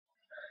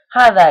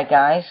Hi there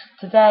guys,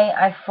 today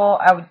I thought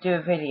I would do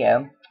a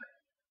video,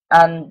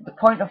 and the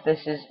point of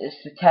this is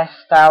to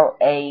test out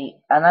an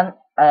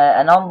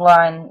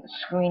online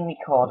screen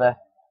recorder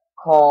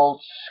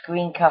called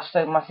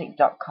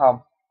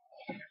Screencast.matic.com.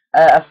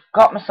 I've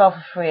got myself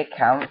a free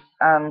account,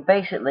 and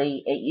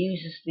basically it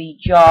uses the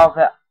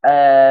Java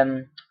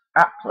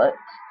applet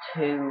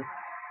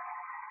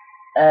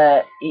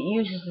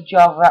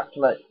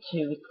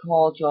to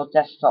record your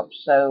desktop.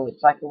 So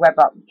it's like a web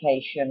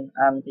application,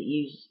 and it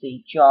uses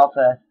the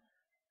Java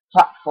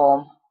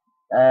platform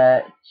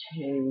uh,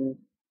 to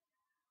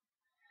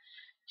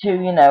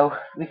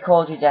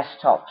record your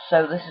desktop.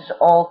 So this is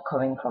all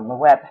coming from the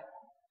web,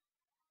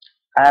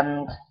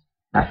 and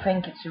I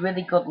think it's a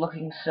really good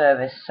looking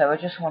service, so I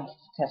just wanted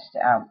to test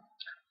it out.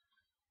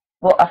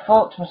 But I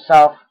thought to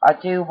myself, I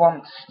do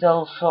want to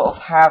still sort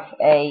of have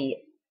an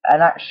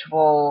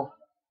actual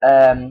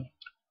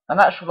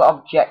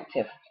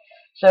objective.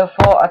 So I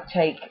thought I'd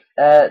take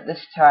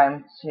this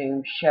time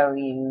to show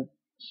you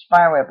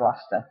Spyware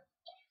Blaster.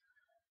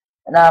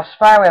 Now,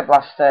 Spyware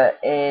Blaster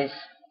is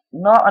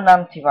not an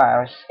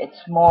antivirus.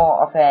 It's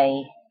more of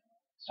a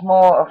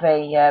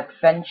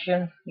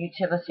prevention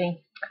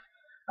utility.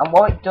 And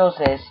what it does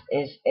is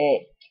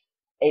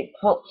it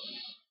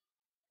puts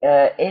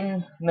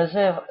in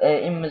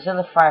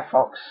Mozilla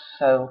Firefox.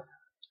 So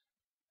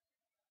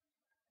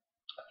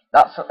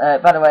that's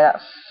by the way,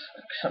 that's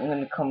something I'm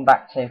going to come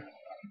back to.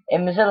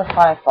 In Mozilla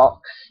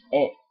Firefox,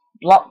 it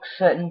blocks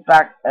certain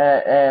bad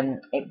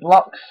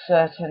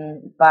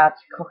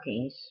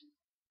cookies.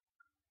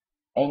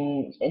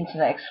 In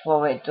Internet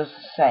Explorer it does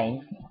the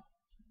same,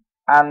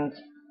 and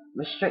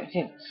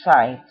restricted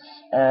sites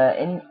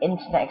in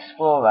Internet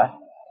Explorer,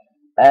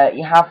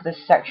 you have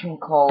this section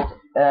called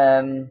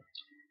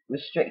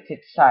restricted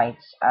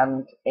sites,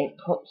 and it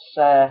puts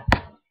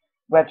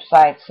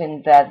websites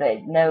in there that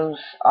it knows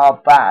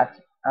are bad,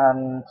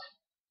 and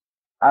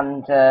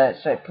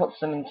so it puts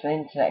them into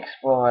Internet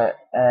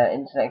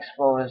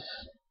Explorer's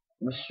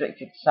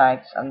restricted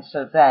sites, and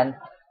so then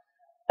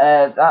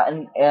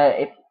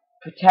it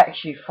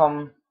protects you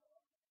from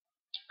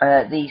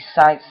these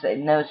sites that it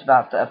knows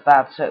about that are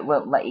bad, so it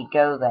won't let you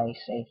go there, you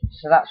see.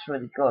 So that's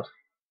really good.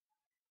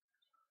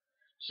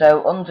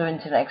 So under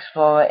Internet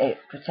Explorer, it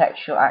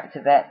protects your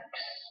ActiveX,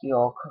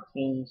 your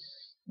cookies.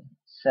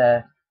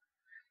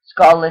 It's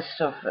got a list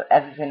of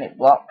everything it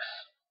blocks.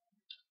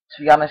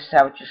 To be honest,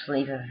 I would just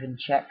leave everything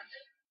checked.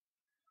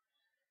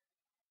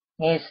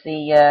 Here's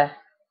the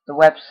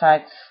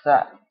websites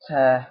that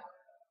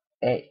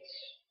it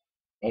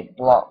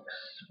blocks,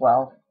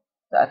 well,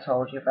 that I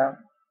told you about.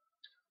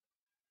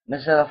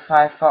 Mozilla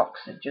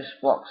Firefox, it just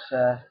blocks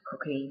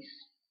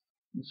cookies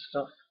and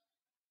stuff.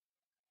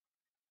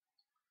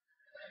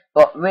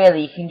 But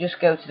really, you can just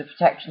go to the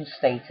protection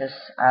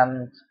status,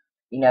 and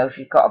if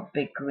you've got a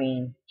big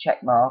green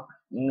check mark,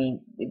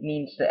 it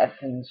means that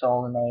everything's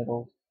all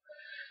enabled.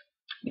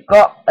 You've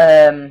got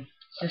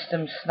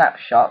system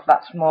snapshot.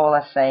 That's more or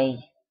less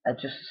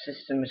just a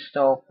system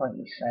restore point,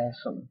 you say, or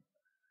something.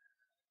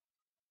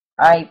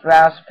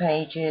 Browser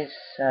pages,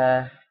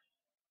 I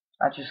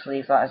just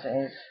leave that as it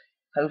is.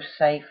 Host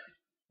safe.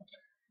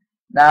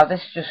 Now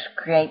this just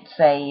creates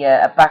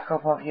a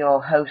backup of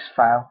your host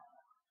file.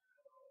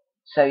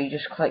 So you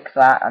just click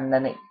that, and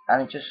then it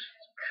just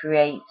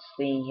creates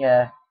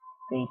the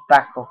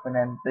backup, and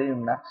then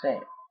boom, that's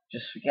it.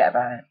 Just forget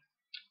about it.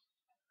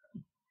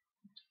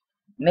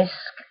 MISC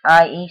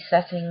IE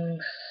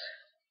settings.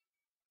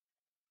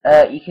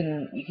 You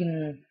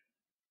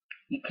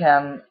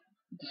can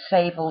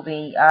disable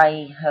the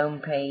IE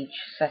homepage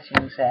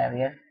settings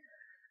area.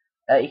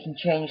 You can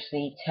change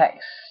the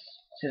text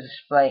to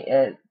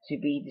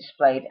be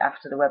displayed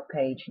after the web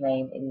page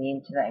name in the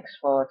Internet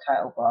Explorer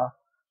title bar.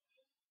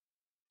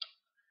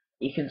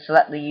 You can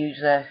select the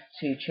user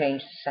to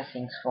change the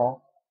settings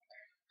for.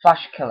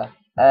 Flash killer.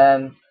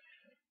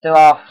 There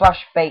are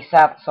flash-based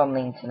ads on the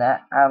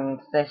internet,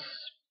 and this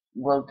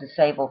will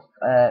disable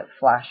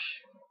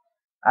flash,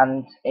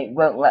 and it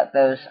won't let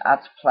those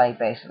ads play.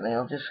 Basically,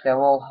 it'll just go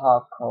all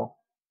hardcore.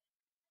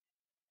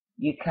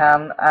 You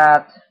can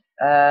add,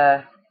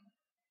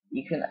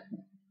 you can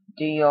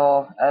do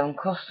your own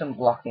custom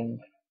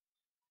blocking.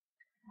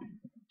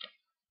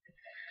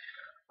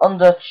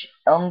 Under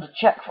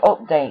check for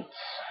updates,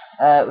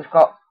 we've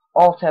got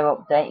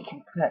auto update.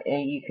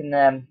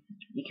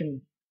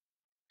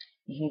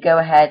 You can go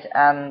ahead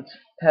and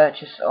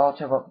purchase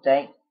auto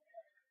update,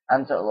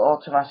 and it'll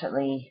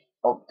automatically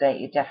update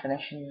your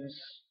definitions.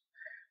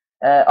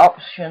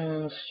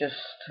 Options,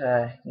 just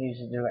use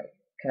a direct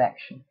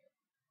connection.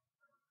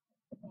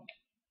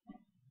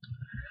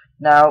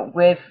 Now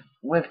with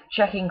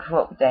checking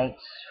for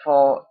updates,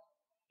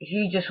 if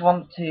you just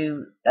want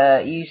to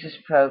use this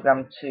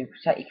program to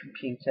protect your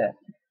computer,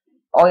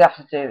 all you have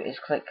to do is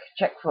click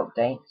check for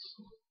updates.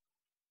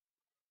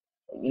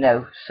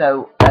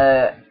 So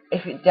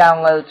if it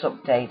downloads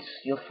updates,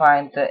 you'll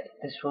find that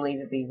this will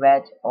either be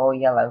red or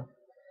yellow.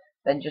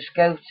 Then just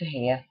go to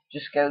here,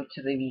 just go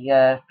to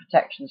the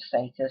protection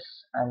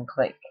status and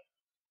click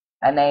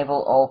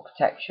enable all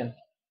protection,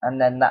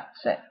 and then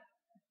that's it.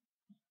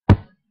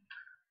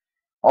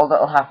 all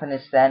that'll happen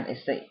is that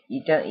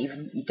you don't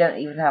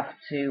even have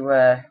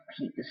to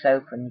keep this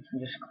open. You can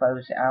just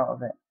close it out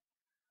of it,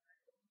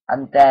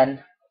 and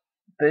then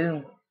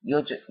boom,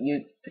 you're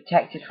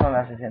protected from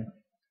everything.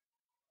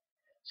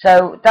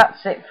 So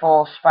that's it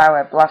for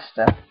Spyware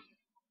Blaster,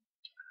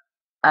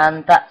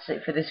 and that's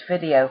it for this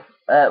video.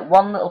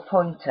 One little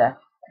pointer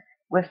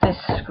with this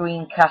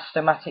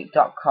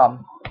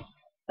Screencast-O-Matic.com.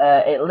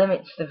 It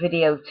limits the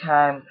video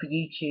time for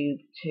YouTube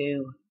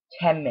to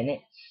 10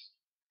 minutes.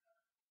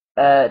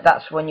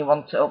 That's when you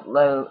want to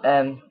upload.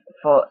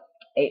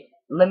 It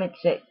limits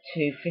it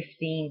to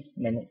 15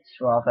 minutes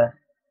rather.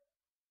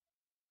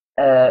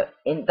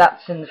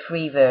 That's in the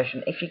free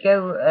version. If you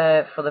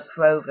go for the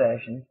pro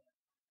version,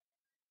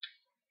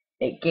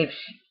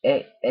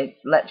 it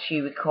lets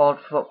you record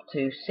for up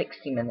to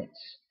 60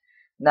 minutes.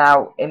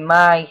 Now, in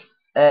my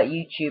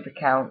YouTube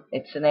account,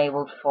 it's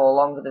enabled for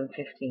longer than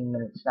 15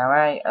 minutes. Now,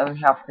 I only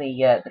have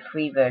the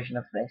free version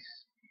of this,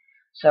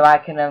 so I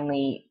can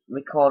only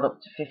record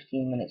up to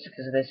 15 minutes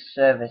because of this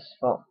service.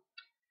 But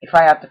if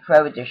I had the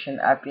Pro Edition,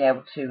 I'd be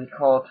able to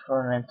record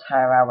for an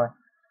entire hour.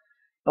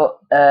 But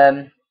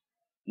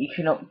you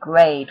can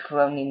upgrade for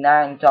only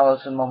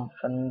 $9 a month,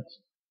 and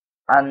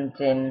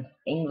in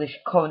English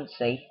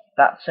currency,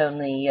 that's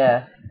only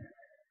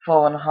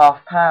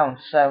 £4.50.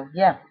 So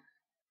yeah,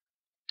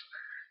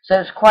 so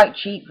it's quite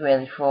cheap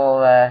really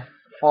for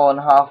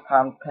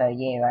 £4.50 per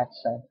year, I'd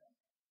say.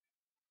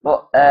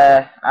 But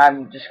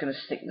I'm just going to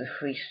stick with the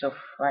free stuff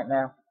right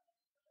now.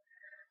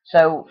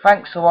 So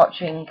thanks for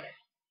watching.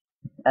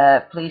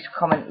 Please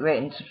comment,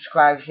 rate and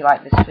subscribe if you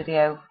like this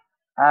video,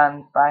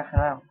 and bye for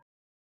now.